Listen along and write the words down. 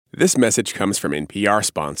This message comes from NPR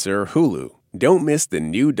sponsor Hulu. Don't miss the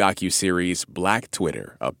new docuseries Black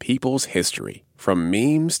Twitter, A People's History. From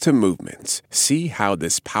memes to movements, see how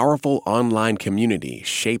this powerful online community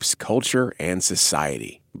shapes culture and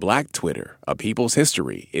society. Black Twitter, A People's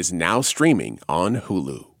History is now streaming on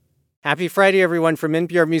Hulu. Happy Friday, everyone. From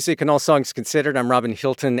NPR Music and All Songs Considered, I'm Robin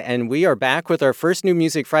Hilton, and we are back with our first new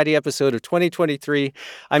Music Friday episode of 2023.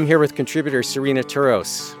 I'm here with contributor Serena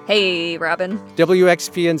Turos. Hey, Robin.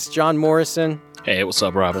 WXPN's John Morrison. Hey, what's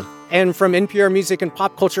up, Robin? And from NPR Music and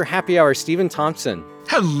Pop Culture Happy Hour, Stephen Thompson.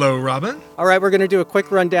 Hello, Robin. All right, we're going to do a quick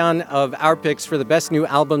rundown of our picks for the best new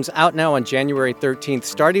albums out now on January 13th,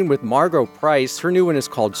 starting with Margo Price. Her new one is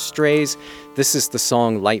called Strays. This is the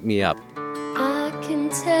song Light Me Up. I can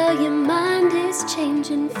tell your mind is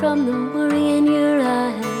changing from the worry in your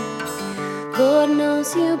eyes. Lord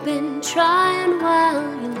knows you've been trying while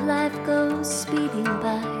your life goes speeding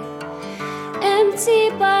by. Empty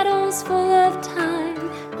bottles full of time,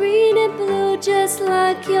 green and blue just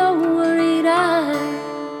like your worried eyes.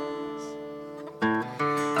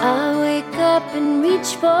 I wake up and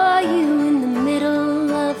reach for you in the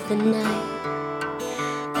middle of the night.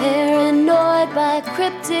 Paranoid by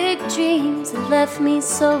cryptic dreams that left me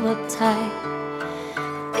so uptight.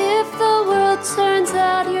 If the world turns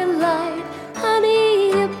out your light, honey,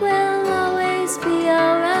 it will always be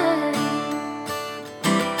alright.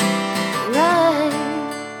 Right,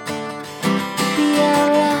 be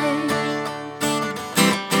alright.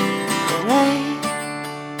 Right.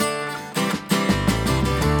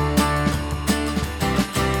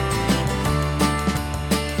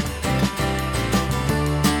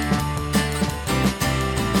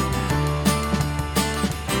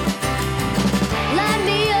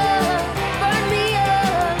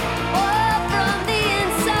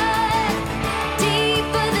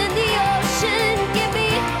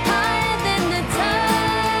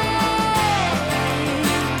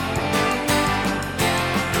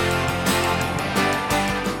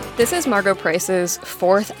 This is Margo Price's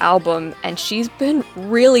fourth album, and she's been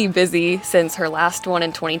really busy since her last one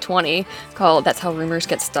in 2020 called That's How Rumors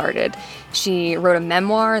Get Started. She wrote a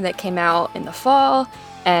memoir that came out in the fall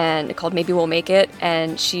and called Maybe We'll Make It,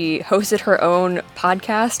 and she hosted her own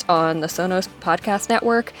podcast on the Sonos Podcast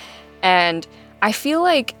Network. And I feel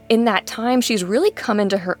like in that time, she's really come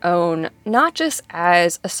into her own, not just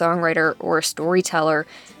as a songwriter or a storyteller,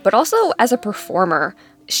 but also as a performer.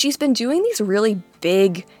 She's been doing these really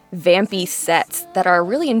big, vampy sets that are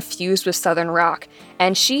really infused with Southern rock,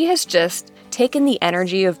 and she has just taken the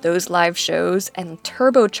energy of those live shows and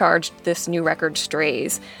turbocharged this new record,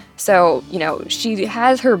 Strays. So, you know, she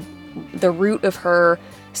has the root of her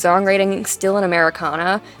songwriting still in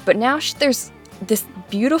Americana, but now there's this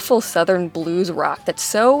beautiful Southern blues rock that's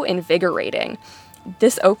so invigorating.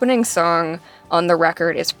 This opening song on the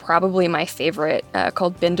record is probably my favorite,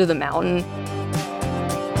 called Been to the Mountain.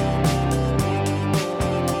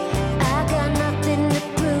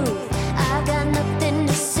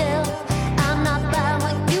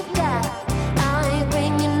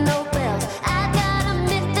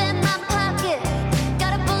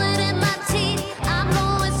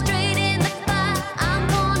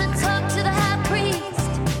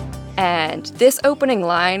 And this opening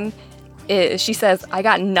line she says, "I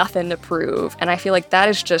got nothing to prove." And I feel like that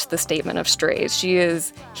is just the statement of Strays. She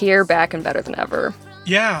is here, back, and better than ever.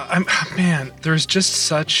 Yeah, man, there's just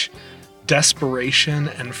such desperation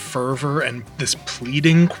and fervor and this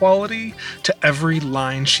pleading quality to every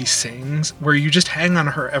line she sings, where you just hang on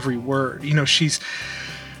her every word. You know, she's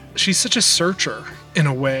such a searcher in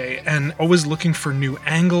a way, and always looking for new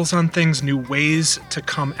angles on things, new ways to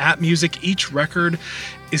come at music. Each record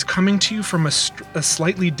is coming to you from a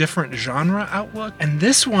slightly different genre outlook, and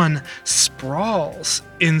this one sprawls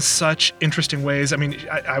in such interesting ways. I mean,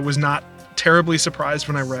 I was not terribly surprised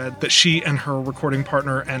when I read that she and her recording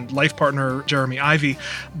partner and life partner, Jeremy Ivy,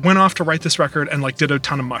 went off to write this record and did a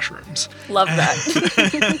ton of mushrooms. Love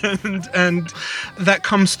that. and that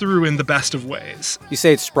comes through in the best of ways. You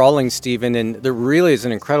say it's sprawling, Stephen, and there really is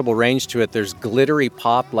an incredible range to it. There's glittery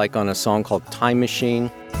pop, like on a song called Time Machine.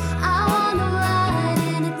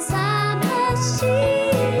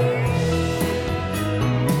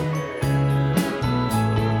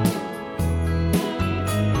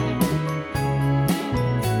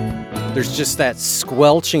 There's just that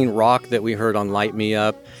squelching rock that we heard on Light Me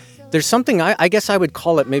Up. There's something, I guess I would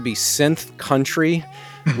call it maybe synth country,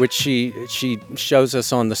 which she shows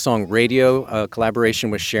us on the song Radio, a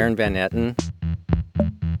collaboration with Sharon Van Etten.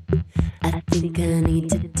 I think I need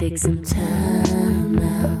to take some time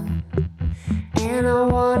now, and I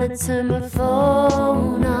want to turn my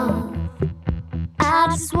phone off. I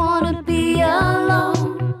just want to be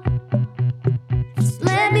alone.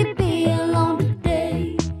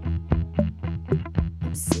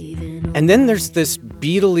 And then there's this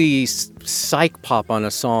Beatley psych pop on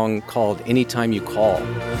a song called Anytime You Call.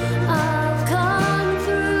 I'll come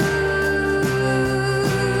through.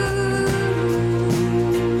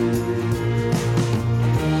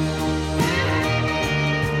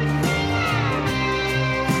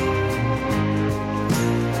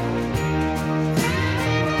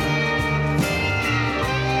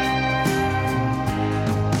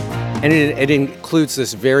 And it includes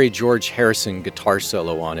this very George Harrison guitar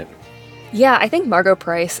solo on it. Yeah, I think Margo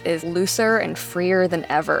Price is looser and freer than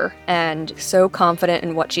ever and so confident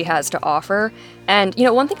in what she has to offer. And,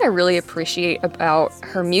 one thing I really appreciate about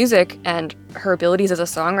her music and her abilities as a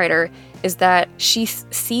songwriter is that she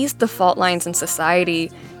sees the fault lines in society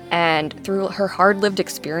and through her hard-lived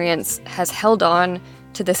experience has held on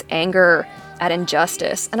to this anger at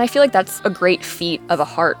injustice. And I feel like that's a great feat of a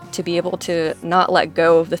heart to be able to not let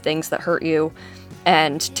go of the things that hurt you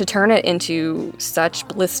and to turn it into such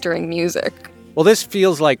blistering music. Well, this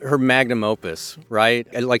feels like her magnum opus, right?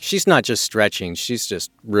 Like, she's not just stretching, she's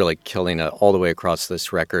just really killing it all the way across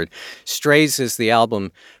this record. Strays is the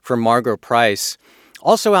album from Margo Price.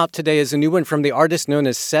 Also out today is a new one from the artist known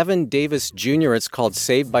as Seven Davis Jr. It's called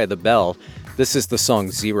Saved by the Bell. This is the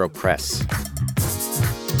song Zero Press.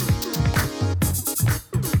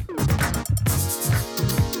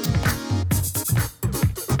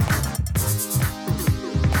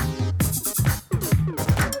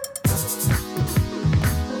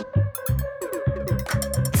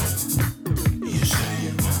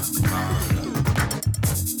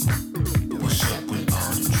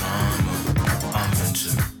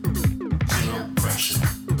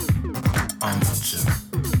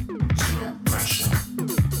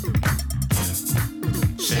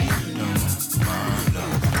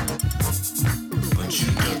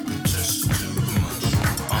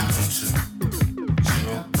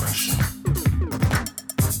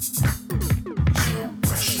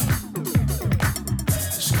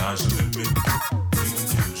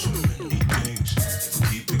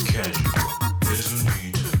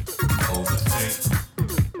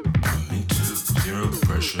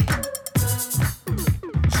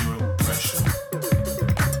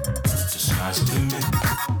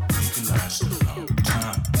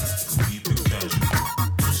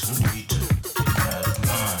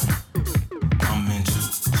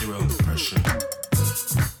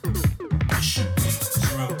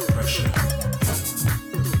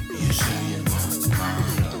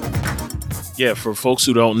 Yeah, for folks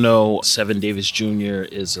who don't know, Seven Davis Jr.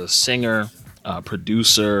 is a singer,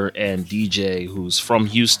 producer, and DJ who's from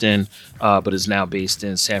Houston, but is now based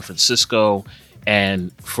in San Francisco.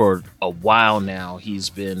 And for a while now, he's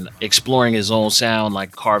been exploring his own sound,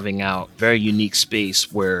 like carving out very unique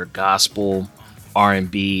space where gospel,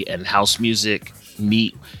 R&B, and house music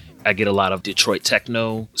meet. I get a lot of Detroit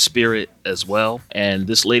techno spirit as well. And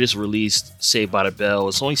this latest release, Saved by the Bell,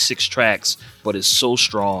 it's only 6 tracks, but it's so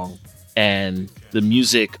strong. And the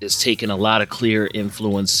music is taking a lot of clear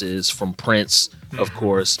influences from Prince, of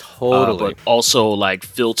course. Totally. But also like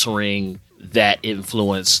filtering that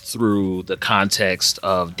influence through the context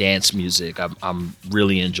of dance music. I'm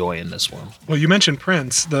really enjoying this one. Well, you mentioned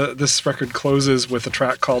Prince. This record closes with a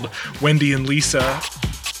track called Wendy and Lisa.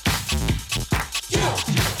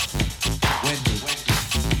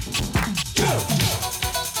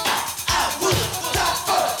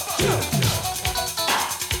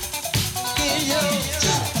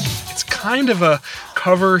 Kind of a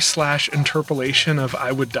cover / interpolation of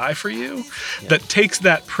I Would Die For You that takes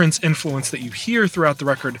that Prince influence that you hear throughout the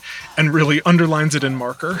record and really underlines it in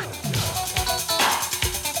marker.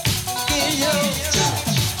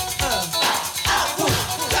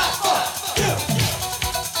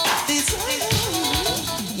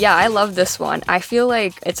 Yeah, I love this one. I feel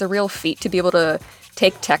like it's a real feat to be able to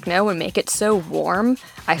take techno and make it so warm.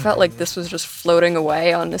 I felt like this was just floating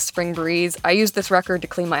away on the spring breeze. I used this record to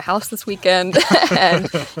clean my house this weekend, and,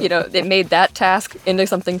 it made that task into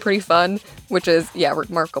something pretty fun, which is,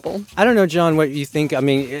 remarkable. I don't know, John, what you think. I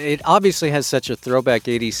mean, it obviously has such a throwback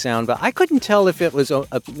 80s sound, but I couldn't tell if it was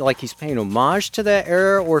like he's paying homage to that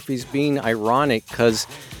era or if he's being ironic, because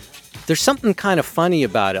there's something kind of funny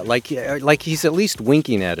about it, like he's at least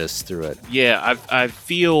winking at us through it. Yeah, I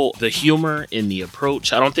feel the humor in the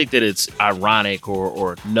approach. I don't think that it's ironic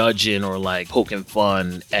or nudging or like poking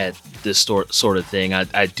fun at this sort of thing.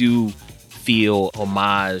 I do feel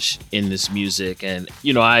homage in this music, and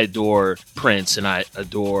I adore Prince and I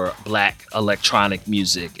adore Black electronic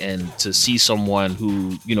music, and to see someone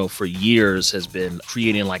who for years has been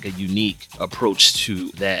creating like a unique approach to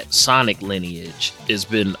that sonic lineage has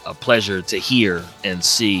been a pleasure to hear and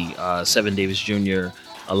see. Seven Davis Jr.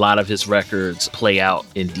 A lot of his records play out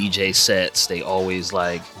in DJ sets. They always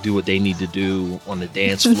like do what they need to do on the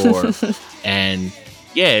dance floor. And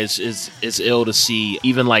yeah, it's ill to see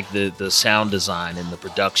even like the sound design and the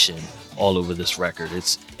production all over this record.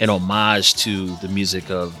 It's an homage to the music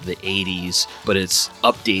of the 80s, but it's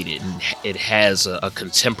updated and it has a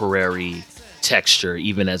contemporary texture,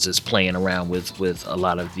 even as it's playing around with a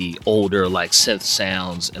lot of the older like synth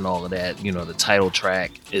sounds and all of that. You know, the title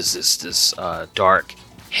track is this dark,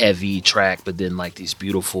 heavy track, but then like these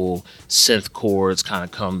beautiful synth chords kind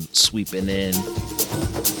of come sweeping in.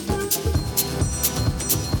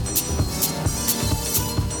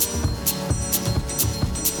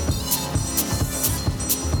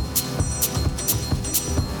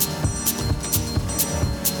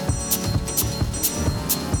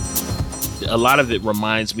 A lot of it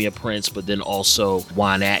reminds me of Prince, but then also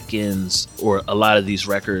Juan Atkins, or a lot of these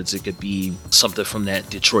records, it could be something from that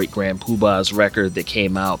Detroit Grand Poobah's record that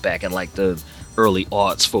came out back in like the early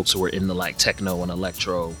aughts, folks who were into like techno and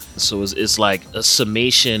electro. So it's like a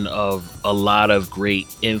summation of a lot of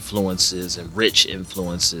great influences and rich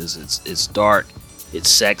influences. It's dark, it's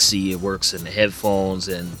sexy, it works in the headphones,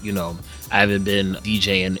 and you know, I haven't been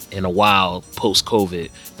DJing in a while post-COVID,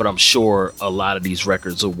 but I'm sure a lot of these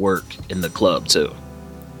records will work in the club too.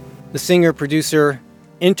 The singer, producer,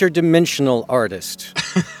 interdimensional artist,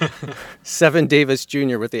 Seven Davis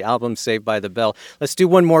Jr. with the album Saved by the Bell. Let's do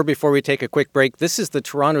one more before we take a quick break. This is the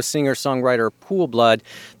Toronto singer-songwriter Pool Blood.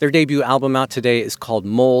 Their debut album out today is called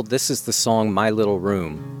Mold. This is the song My Little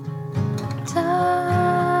Room. Time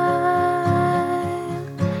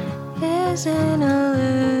is an illusion,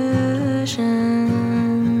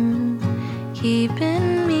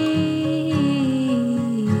 keeping me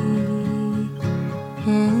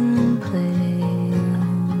in place,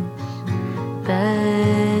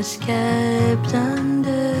 best kept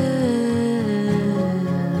under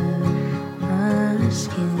my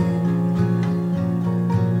skin.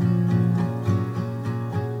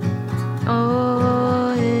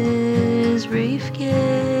 Oh, his briefcase,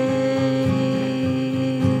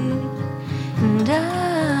 and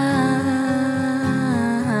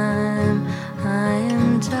I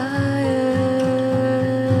am tired,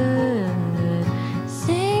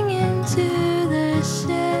 singing to the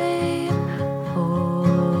same old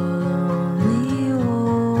lonely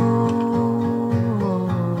wall,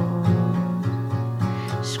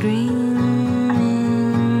 screaming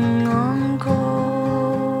on cold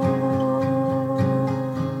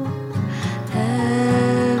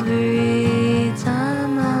every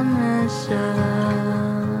time I mess up.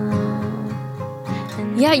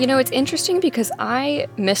 Yeah, you know, it's interesting because I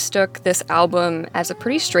mistook this album as a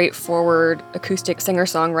pretty straightforward acoustic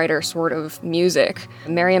singer-songwriter sort of music.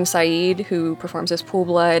 Mariam Saeed, who performs as Pool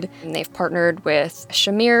Blood, and they've partnered with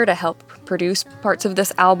Shamir to help produce parts of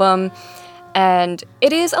this album. And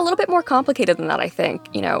it is a little bit more complicated than that, I think.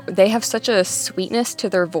 You know, they have such a sweetness to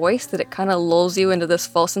their voice that it kind of lulls you into this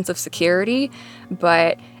false sense of security.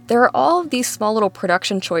 But there are all of these small little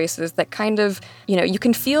production choices that kind of, you know, you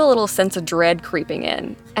can feel a little sense of dread creeping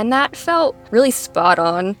in. And that felt really spot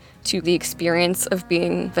on to the experience of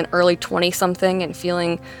being an early 20-something and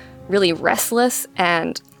feeling really restless.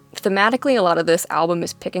 And thematically, a lot of this album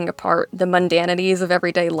is picking apart the mundanities of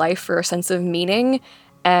everyday life for a sense of meaning.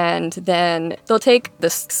 And then they'll take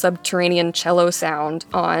this subterranean cello sound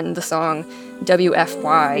on the song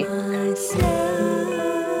WFY.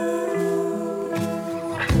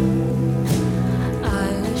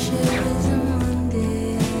 I wish it was a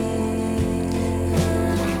Monday,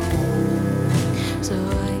 so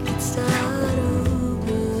I could start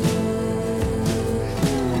over.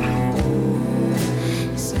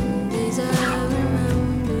 Some days I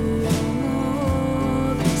remember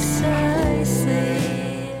more precisely.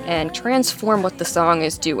 And transform what the song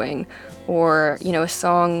is doing. Or, you know, a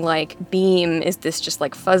song like Beam is this just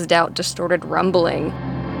like fuzzed out, distorted rumbling.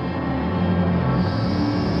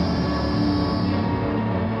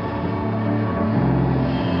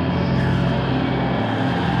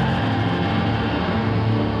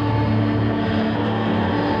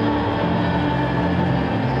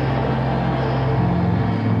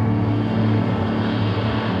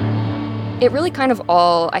 It really kind of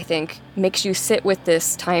all, I think, makes you sit with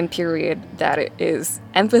this time period that it is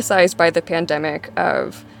emphasized by the pandemic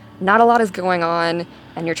of not a lot is going on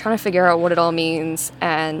and you're trying to figure out what it all means.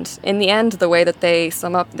 And in the end, the way that they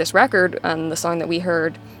sum up this record and the song that we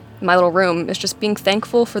heard, My Little Room, is just being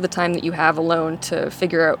thankful for the time that you have alone to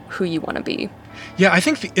figure out who you want to be. Yeah, I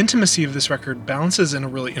think the intimacy of this record balances in a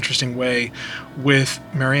really interesting way with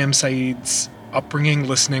Mariam Saeed's upbringing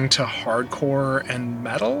listening to hardcore and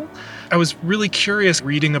metal, I was really curious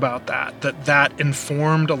reading about that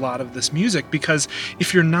informed a lot of this music, because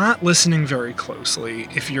if you're not listening very closely,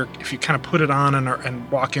 if you kind of put it on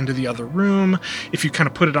and walk into the other room, if you kind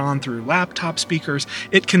of put it on through laptop speakers,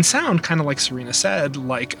 it can sound kind of like Serena said,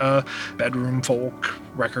 like a bedroom folk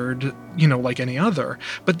record, like any other.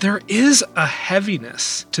 But there is a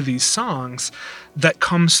heaviness to these songs that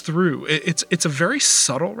comes through. It's a very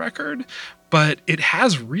subtle record, but it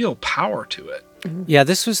has real power to it. Yeah,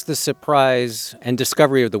 this was the surprise and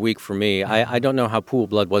discovery of the week for me. I don't know how Pool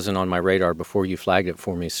Blood wasn't on my radar before you flagged it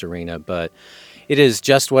for me, Serena, but it is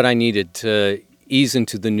just what I needed to ease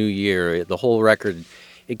into the new year. The whole record,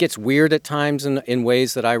 it gets weird at times in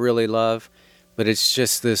ways that I really love, but it's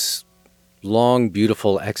just this long,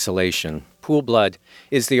 beautiful exhalation. Pool Blood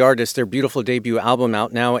is the artist. Their beautiful debut album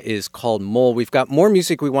out now is called Mole. We've got more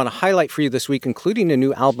music we want to highlight for you this week, including a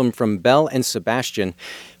new album from Belle and Sebastian.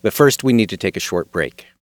 But first, we need to take a short break.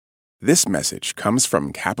 This message comes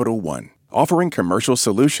from Capital One, offering commercial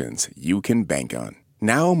solutions you can bank on.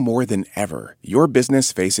 Now more than ever, your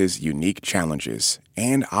business faces unique challenges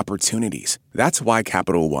and opportunities. That's why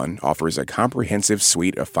Capital One offers a comprehensive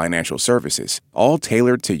suite of financial services, all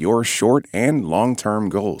tailored to your short and long-term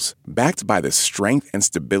goals. Backed by the strength and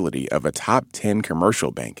stability of a top 10 commercial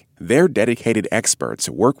bank, their dedicated experts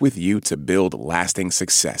work with you to build lasting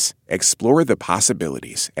success. Explore the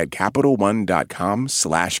possibilities at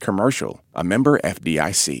CapitalOne.com/commercial, a member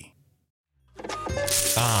FDIC.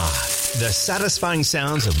 The satisfying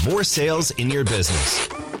sounds of more sales in your business.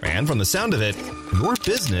 And from the sound of it, your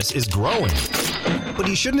business is growing. But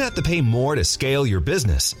you shouldn't have to pay more to scale your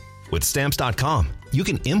business. With Stamps.com, you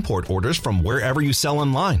can import orders from wherever you sell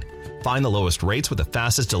online, find the lowest rates with the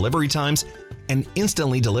fastest delivery times, and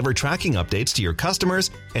instantly deliver tracking updates to your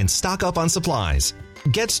customers and stock up on supplies.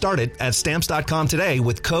 Get started at Stamps.com today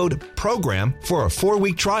with code PROGRAM for a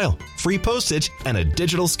 4-week trial, free postage, and a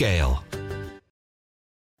digital scale.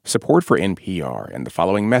 Support for NPR and the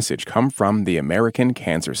following message come from the American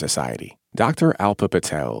Cancer Society. Dr. Alpa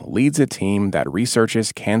Patel leads a team that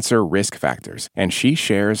researches cancer risk factors, and she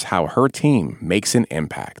shares how her team makes an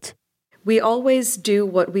impact. We always do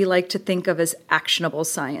what we like to think of as actionable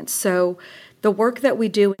science. So the work that we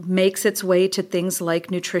do makes its way to things like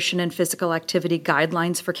nutrition and physical activity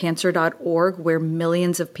guidelines for cancer.org, where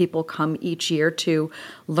millions of people come each year to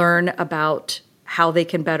learn about how they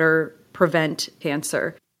can better prevent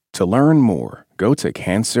cancer. To learn more, go to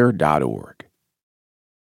cancer.org.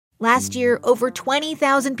 Last year, over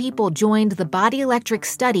 20,000 people joined the Body Electric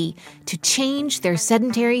study to change their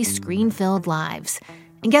sedentary, screen-filled lives.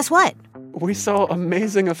 And guess what? We saw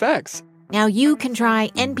amazing effects. Now you can try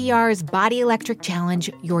NPR's Body Electric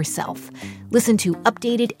Challenge yourself. Listen to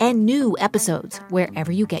updated and new episodes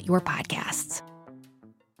wherever you get your podcasts.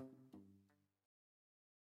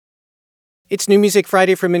 It's New Music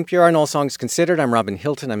Friday from NPR and All Songs Considered. I'm Robin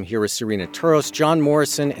Hilton. I'm here with Serena Touros, John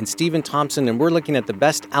Morrison, and Stephen Thompson, and we're looking at the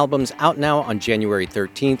best albums out now on January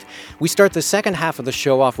 13th. We start the second half of the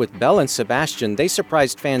show off with Belle and Sebastian. They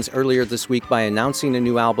surprised fans earlier this week by announcing a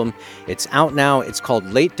new album. It's out now. It's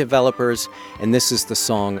called Late Developers, and this is the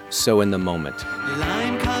song So in the Moment.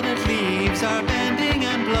 Lime-colored leaves are bending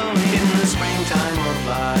and blowing in the springtime of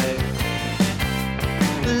life.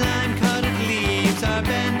 Lime-colored leaves are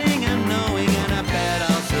bending.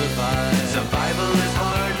 Survival is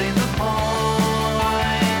hardly the point.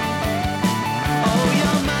 Oh,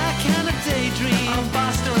 you're my kind of daydream. A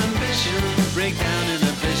vast ambition. Break down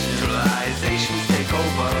inhibition. Realizations take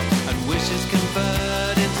over. And wishes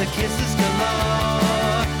convert into kisses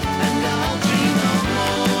galore. And I'll dream no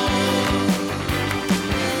more.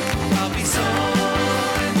 I'll be so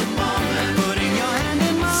in the moment. Putting your hand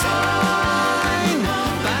in mine.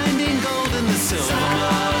 Finding gold in the silver mine.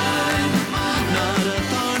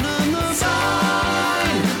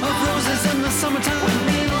 Summertime. When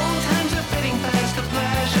the old times are fading fast, the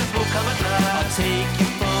pleasures will come at last. I'll take you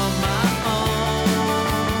for my own,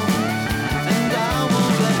 and I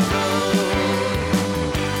won't let go.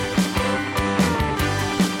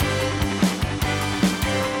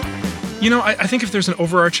 I think if there's an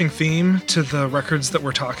overarching theme to the records that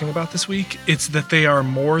we're talking about this week, it's that they are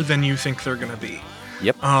more than you think they're going to be.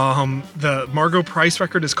 Yep. The Margo Price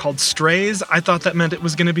record is called Strays. I thought that meant it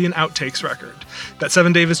was going to be an outtakes record. That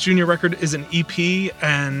Seven Davis Jr. record is an EP,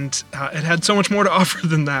 and it had so much more to offer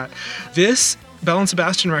than that. This Belle and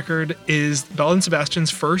Sebastian record is Belle and Sebastian's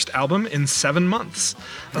first album in 7 months.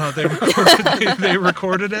 They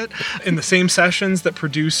recorded it in the same sessions that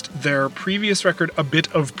produced their previous record, A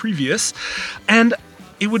Bit of Previous. And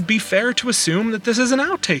it would be fair to assume that this is an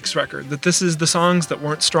outtakes record, that this is the songs that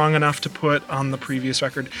weren't strong enough to put on the previous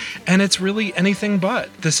record. And it's really anything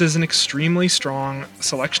but. This is an extremely strong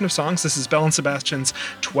selection of songs. This is Belle and Sebastian's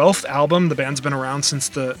 12th album. The band's been around since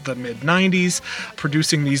the mid-90s,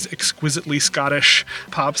 producing these exquisitely Scottish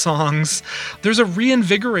pop songs. There's a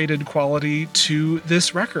reinvigorated quality to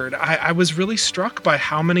this record. I was really struck by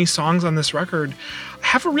how many songs on this record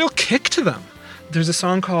have a real kick to them. There's a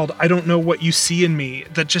song called I Don't Know What You See in Me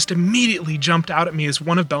that just immediately jumped out at me as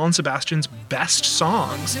one of Belle and Sebastian's best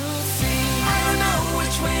songs. I don't know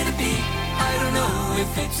which way to be. I don't know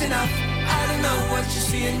if it's enough. I don't know what you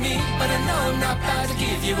see in me, but I know I'm not about to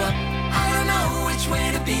give you up. I don't know which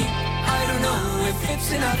way to be. I don't know if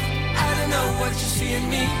it's enough. I don't know what you see in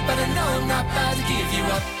me, but I know I'm not about to give you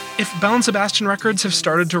up. If Belle and Sebastian records have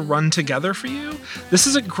started to run together for you, this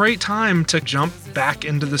is a great time to jump back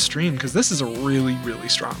into the stream because this is a really, really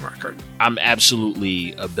strong record. I'm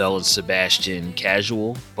absolutely a Belle and Sebastian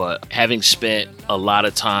casual, but having spent a lot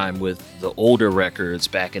of time with the older records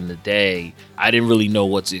back in the day, I didn't really know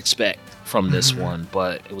what to expect from this one,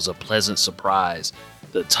 but it was a pleasant surprise.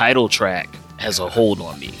 The title track has a hold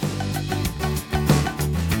on me.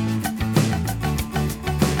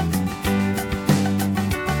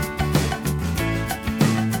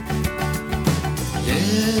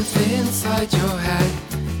 Inside your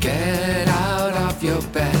head, get out of your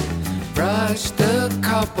bed, brush the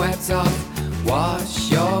cobwebs off,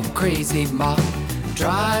 wash your crazy mop,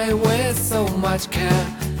 dry with so much care.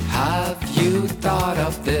 Have you thought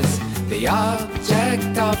of this? The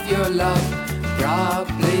object of your love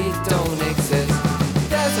probably don't exist.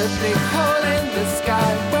 There's a big hole in the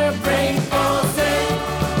sky where rain falls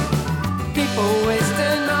in. People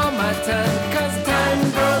wasting all my time, cause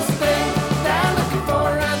time grows thin. They're looking for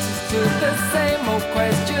answers to the same old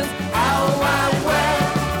questions. How, why,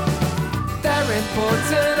 where? They're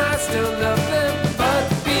important, I still love them, but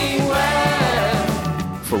beware.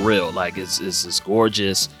 For real, like it's this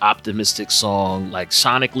gorgeous, optimistic song. Like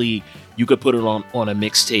sonically, you could put it on a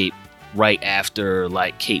mixtape right after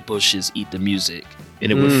like Kate Bush's Eat the Music,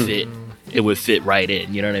 and it would fit. It would fit right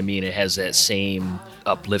in. You know what I mean? It has that same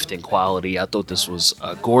uplifting quality. I thought this was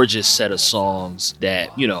a gorgeous set of songs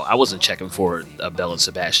that, you know, I wasn't checking for a Belle and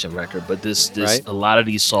Sebastian record, but this right? A lot of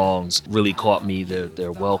these songs really caught me.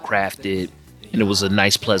 They're well crafted, and it was a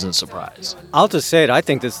nice, pleasant surprise. I'll just say it. I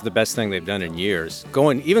think this is the best thing they've done in years.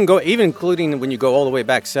 Even including when you go all the way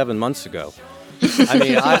back 7 months ago. I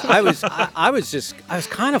mean, I was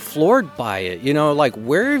kind of floored by it. You know, like,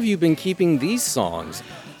 where have you been keeping these songs?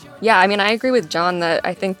 Yeah, I mean, I agree with John that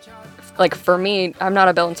I think, like, for me, I'm not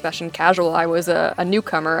a Belle and Sebastian casual. I was a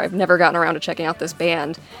newcomer. I've never gotten around to checking out this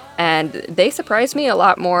band. And they surprised me a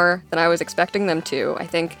lot more than I was expecting them to. I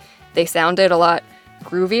think they sounded a lot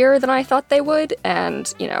groovier than I thought they would.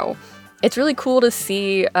 And, you know, it's really cool to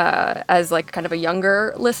see, as, like, kind of a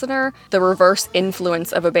younger listener, the reverse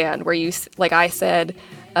influence of a band where you, like I said,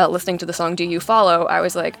 listening to the song Do You Follow, I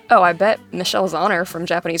was like, oh, I bet Michelle Zauner from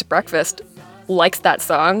Japanese Breakfast likes that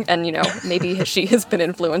song, and, you know, maybe she has been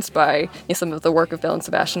influenced by some of the work of Belle and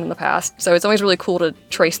Sebastian in the past. So it's always really cool to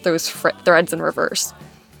trace those threads in reverse.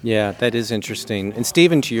 Yeah, that is interesting. And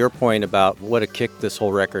Stephen, to your point about what a kick this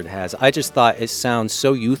whole record has, I just thought it sounds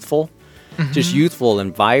so youthful, just youthful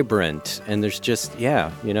and vibrant. And there's just,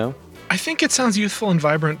 yeah, you know. I think it sounds youthful and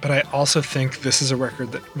vibrant, but I also think this is a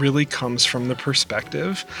record that really comes from the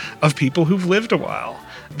perspective of people who've lived a while.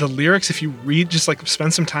 The lyrics, if you read, just like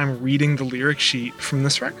spend some time reading the lyric sheet from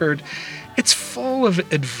this record, it's full of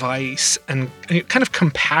advice and kind of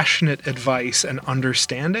compassionate advice and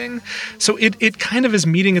understanding. So it kind of is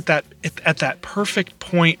meeting at that perfect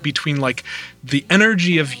point between like the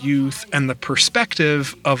energy of youth and the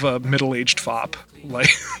perspective of a middle-aged fop. Like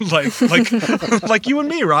you and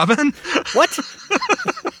me, Robin. What?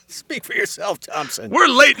 Speak for yourself, Thompson. We're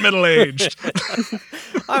late middle-aged.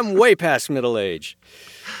 I'm way past middle age.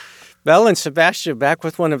 Belle and Sebastian back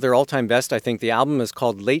with one of their all-time best, I think. The album is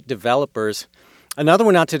called Late Developers. Another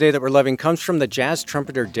one out today that we're loving comes from the jazz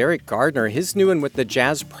trumpeter Derek Gardner. His new one with the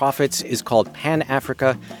Jazz Prophets is called Pan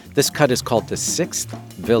Africa. This cut is called The Sixth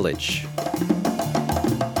Village.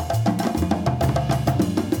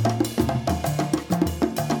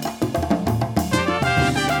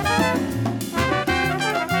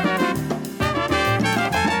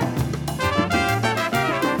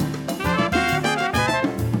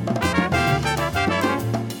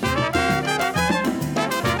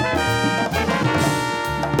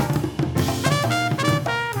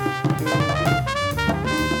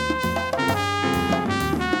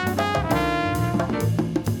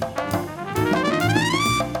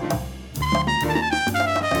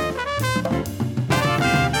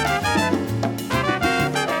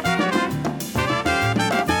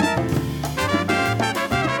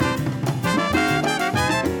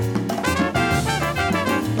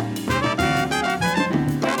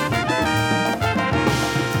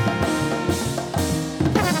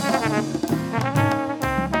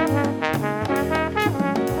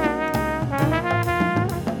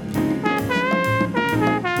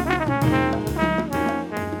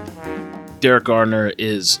 Derek Gardner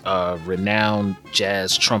is a renowned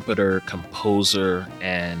jazz trumpeter, composer,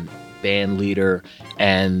 and band leader.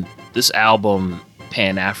 And this album,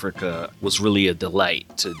 Pan Africa, was really a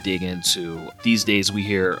delight to dig into. These days we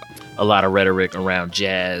hear a lot of rhetoric around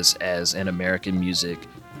jazz as an American music,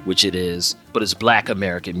 which it is, but it's Black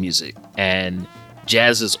American music. And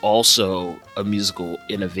jazz is also a musical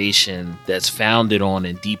innovation that's founded on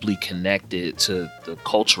and deeply connected to the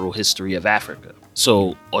cultural history of Africa.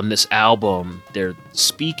 So on this album, they're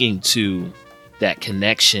speaking to that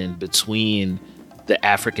connection between the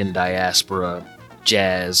African diaspora,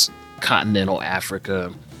 jazz, continental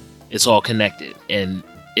Africa. It's all connected. And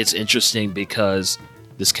it's interesting because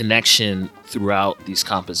this connection throughout these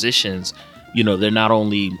compositions, you know, they're not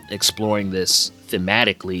only exploring this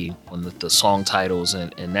thematically on the song titles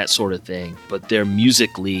and that sort of thing, but they're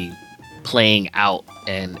musically playing out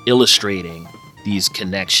and illustrating these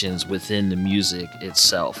connections within the music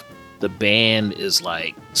itself. The band is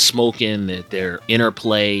like smoking, their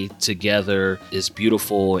interplay together is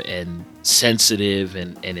beautiful and sensitive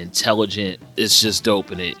and intelligent. It's just dope,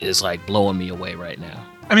 and it is like blowing me away right now.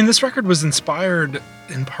 I mean, this record was inspired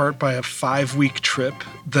in part by a 5-week trip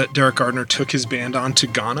that Derek Gardner took his band on to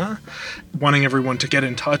Ghana, wanting everyone to get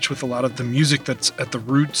in touch with a lot of the music that's at the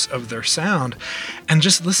roots of their sound. And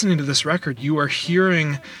just listening to this record, you are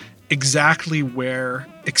hearing exactly where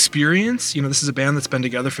experience, you know, this is a band that's been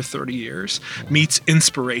together for 30 years, meets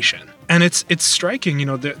inspiration. And it's striking, you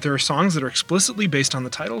know, there are songs that are explicitly based on the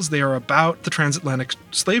titles. They are about the transatlantic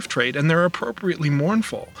slave trade, and they're appropriately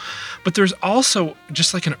mournful. But there's also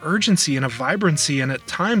just like an urgency and a vibrancy and at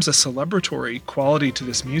times a celebratory quality to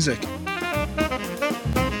this music.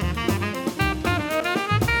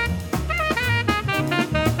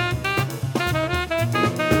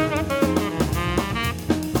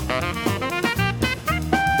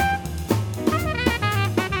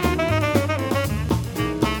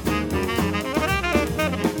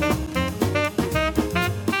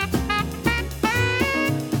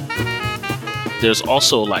 There's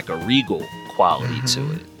also like a regal quality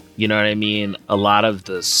to it. You know what I mean? A lot of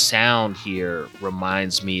the sound here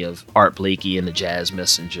reminds me of Art Blakey and the Jazz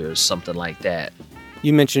Messengers, something like that.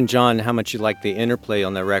 You mentioned, John, how much you like the interplay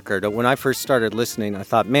on the record. When I first started listening, I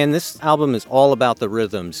thought, man, this album is all about the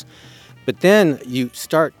rhythms. But then you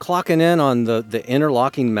start clocking in on the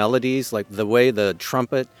interlocking melodies, like the way the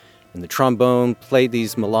trumpet and the trombone play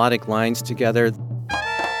these melodic lines together.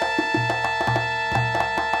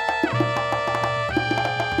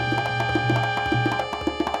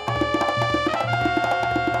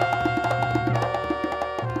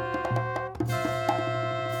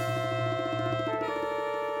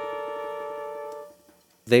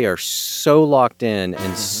 They are so locked in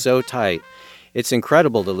and so tight. It's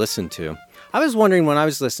incredible to listen to. I was wondering when I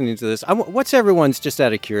was listening to this, what's everyone's, just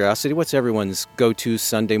out of curiosity, what's everyone's go-to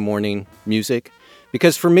Sunday morning music?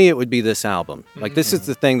 Because for me, it would be this album. Like, this is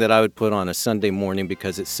the thing that I would put on a Sunday morning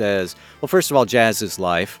because it says, well, first of all, jazz is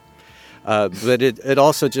life. But it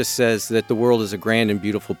also just says that the world is a grand and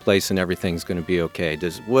beautiful place and everything's going to be okay.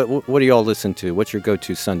 What do you all listen to? What's your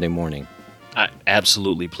go-to Sunday morning? I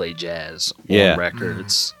absolutely play jazz on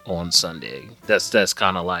records on Sunday. That's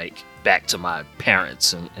kind of like back to my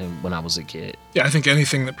parents and when I was a kid. Yeah, I think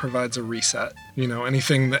anything that provides a reset, you know,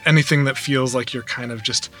 anything that feels like you're kind of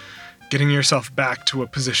just getting yourself back to a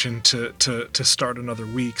position to start another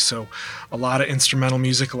week. So a lot of instrumental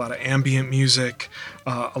music, a lot of ambient music,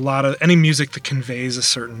 a lot of any music that conveys a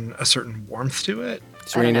certain warmth to it.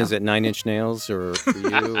 Serena, is it Nine Inch Nails or for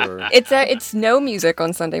you? Or? It's no music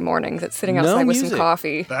on Sunday mornings. It's sitting outside with some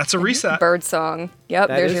coffee. That's a reset. Bird song. Yep,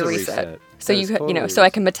 that there's is your a reset. So that so I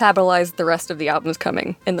can metabolize the rest of the albums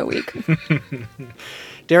coming in the week.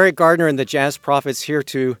 Derek Gardner and the Jazz Prophets here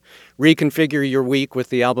to reconfigure your week with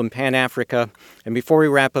the album Pan Africa. And before we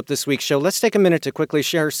wrap up this week's show, let's take a minute to quickly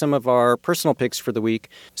share some of our personal picks for the week.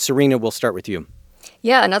 Serena, we'll start with you.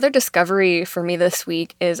 Yeah, another discovery for me this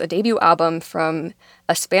week is a debut album from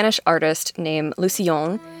a Spanish artist named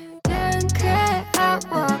Lucion.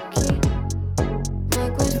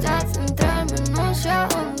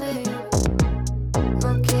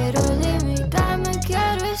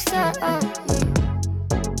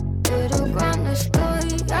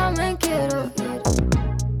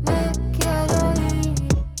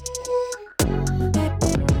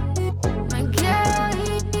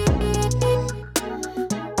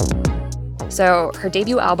 So her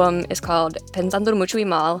debut album is called Pensando Mucho y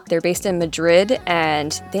Mal. They're based in Madrid,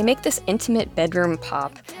 and they make this intimate bedroom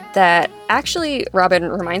pop that actually, Robin,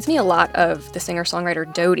 reminds me a lot of the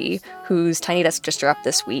singer-songwriter Dodie, whose Tiny Desk just dropped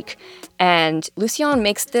this week. And Lucion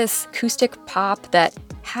makes this acoustic pop that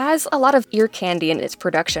has a lot of ear candy in its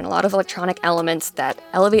production, a lot of electronic elements that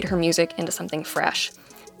elevate her music into something fresh.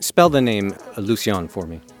 Spell the name Lucian for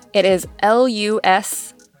me. It is Lusill,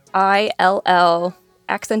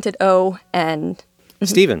 accented O, and...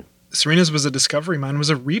 Stephen. Serena's was a discovery. Mine was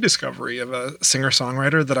a rediscovery of a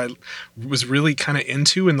singer-songwriter that I was really kind of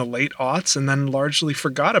into in the late aughts and then largely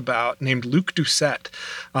forgot about, named Luc Doucette.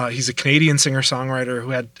 He's a Canadian singer-songwriter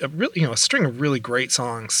who had a string of really great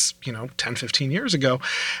songs, 10, 15 years ago.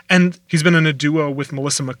 And he's been in a duo with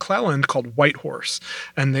Melissa McClelland called White Horse.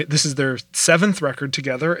 And this is their 7th record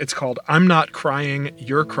together. It's called I'm Not Crying,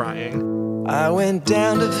 You're Crying. I went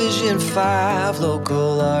down to Vision 5,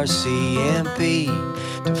 local RCMP,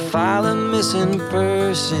 to file a missing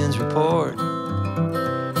persons report.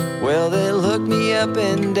 Well, they looked me up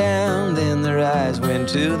and down, then their eyes went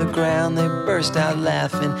to the ground. They burst out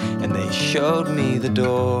laughing and they showed me the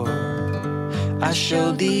door. I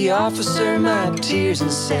showed the officer my tears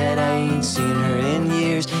and said I ain't seen her in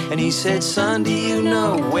years. And he said, son, do you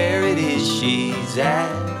know where it is she's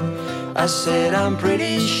at? I said, I'm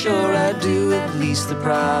pretty sure I do, at least the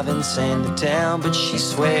province and the town. But she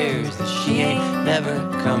swears that she ain't never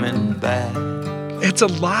coming back. It's a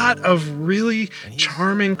lot of really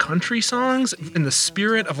charming country songs in the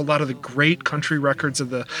spirit of a lot of the great country records of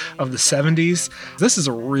the 70s. This is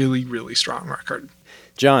a really, really strong record.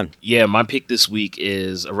 John. Yeah, my pick this week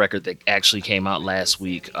is a record that actually came out last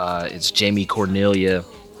week. It's Jamie Cornelia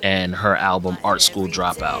and her album Art School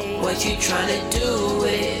Dropout. What you trying to do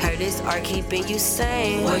with it? Heard this art keeping you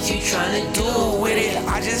sane. What you trying to do with it?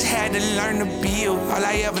 I just had to learn to build. All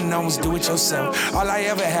I ever known was do it yourself. All I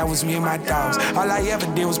ever had was me and my dogs. All I ever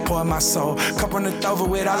did was pour my soul. Cup on the throat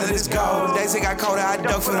with all of this gold. Days it got colder, I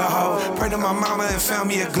dug for the hole. Prayed to my mama and found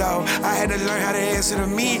me a glow. I had to learn how to answer to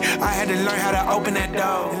me. I had to learn how to open that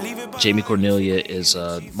door. Jamie Cornelia is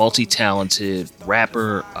a multi-talented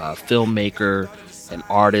rapper, filmmaker, an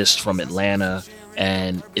artist from Atlanta,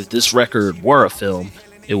 and if this record were a film,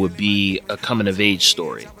 it would be a coming-of-age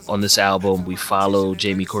story. On this album, we follow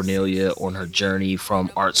Jamie Cornelia on her journey from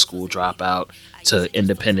art school dropout to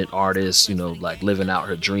independent artist, like living out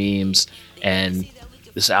her dreams. And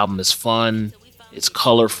this album is fun, it's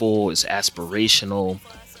colorful, it's aspirational,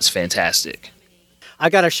 it's fantastic. I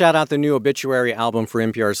got to shout out the new Obituary album for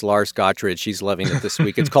NPR's Lars Gottfried. She's loving it this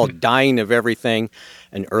week. It's called Dying of Everything,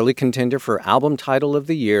 an early contender for album title of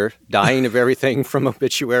the year, Dying of Everything from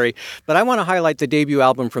Obituary. But I want to highlight the debut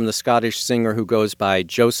album from the Scottish singer who goes by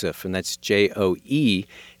Joseph, and that's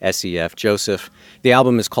Joesef, Joseph. The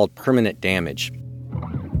album is called Permanent Damage.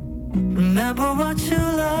 Remember what you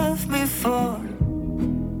left me for,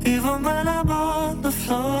 even when I'm on the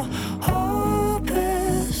floor. Hope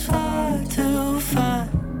is hard to find.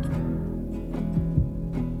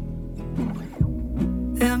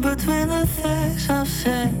 In between the things I've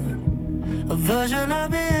said, a version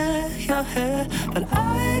of me in your head, but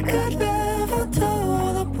I could never do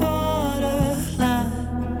the borderline.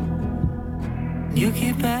 You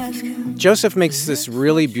keep asking. Joseph makes this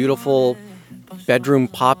really beautiful bedroom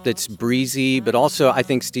pop that's breezy, but also, I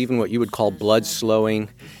think, Stephen, what you would call blood slowing.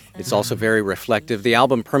 It's also very reflective. The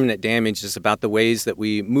album Permanent Damage is about the ways that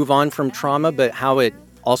we move on from trauma, but how it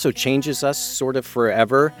also changes us sort of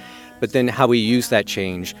forever, but then how we use that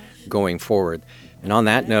change going forward. And on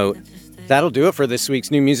that note, that'll do it for this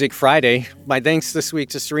week's New Music Friday. My thanks this week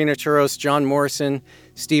to Serena Churros, John Morrison,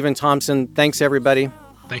 Stephen Thompson. Thanks, everybody.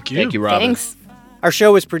 Thank you. Thank you, Robin. Thanks. Our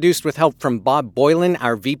show is produced with help from Bob Boylan.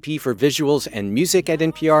 Our VP for Visuals and Music at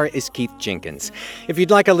NPR is Keith Jenkins. If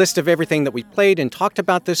you'd like a list of everything that we played and talked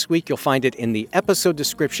about this week, you'll find it in the episode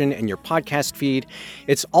description in your podcast feed.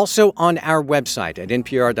 It's also on our website at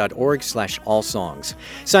npr.org/allsongs.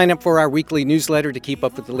 Sign up for our weekly newsletter to keep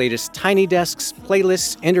up with the latest Tiny Desks,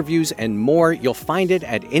 playlists, interviews, and more. You'll find it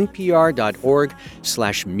at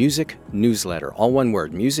npr.org/music newsletter. All one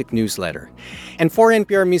word, music newsletter. And for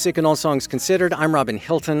NPR Music and All Songs Considered, I'm Robin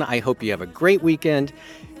Hilton. I hope you have a great weekend.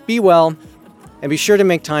 Be well, and be sure to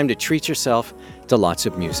make time to treat yourself to lots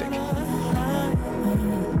of music.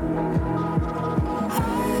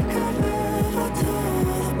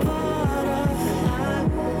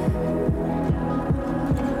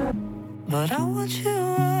 But I want you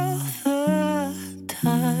all the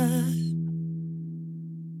time.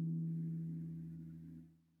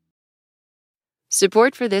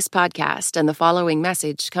 Support for this podcast and the following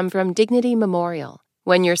message come from Dignity Memorial.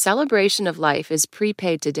 When your celebration of life is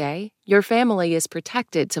prepaid today, your family is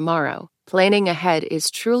protected tomorrow. Planning ahead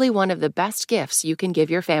is truly one of the best gifts you can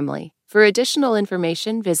give your family. For additional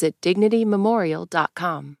information, visit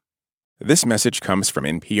dignitymemorial.com. This message comes from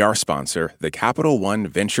NPR sponsor, the Capital One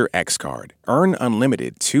Venture X Card. Earn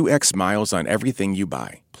unlimited 2x miles on everything you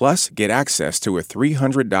buy. Plus, get access to a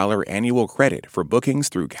 $300 annual credit for bookings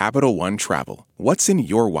through Capital One Travel. What's in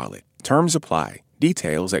your wallet? Terms apply.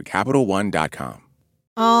 Details at CapitalOne.com.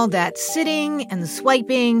 All that sitting and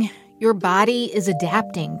swiping, your body is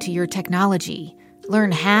adapting to your technology.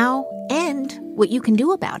 Learn how and what you can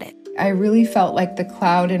do about it. I really felt like the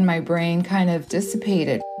cloud in my brain kind of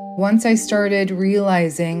dissipated. Once I started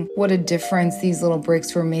realizing what a difference these little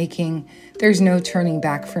breaks were making, there's no turning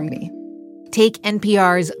back for me. Take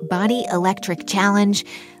NPR's Body Electric Challenge.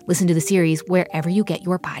 Listen to the series wherever you get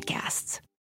your podcasts.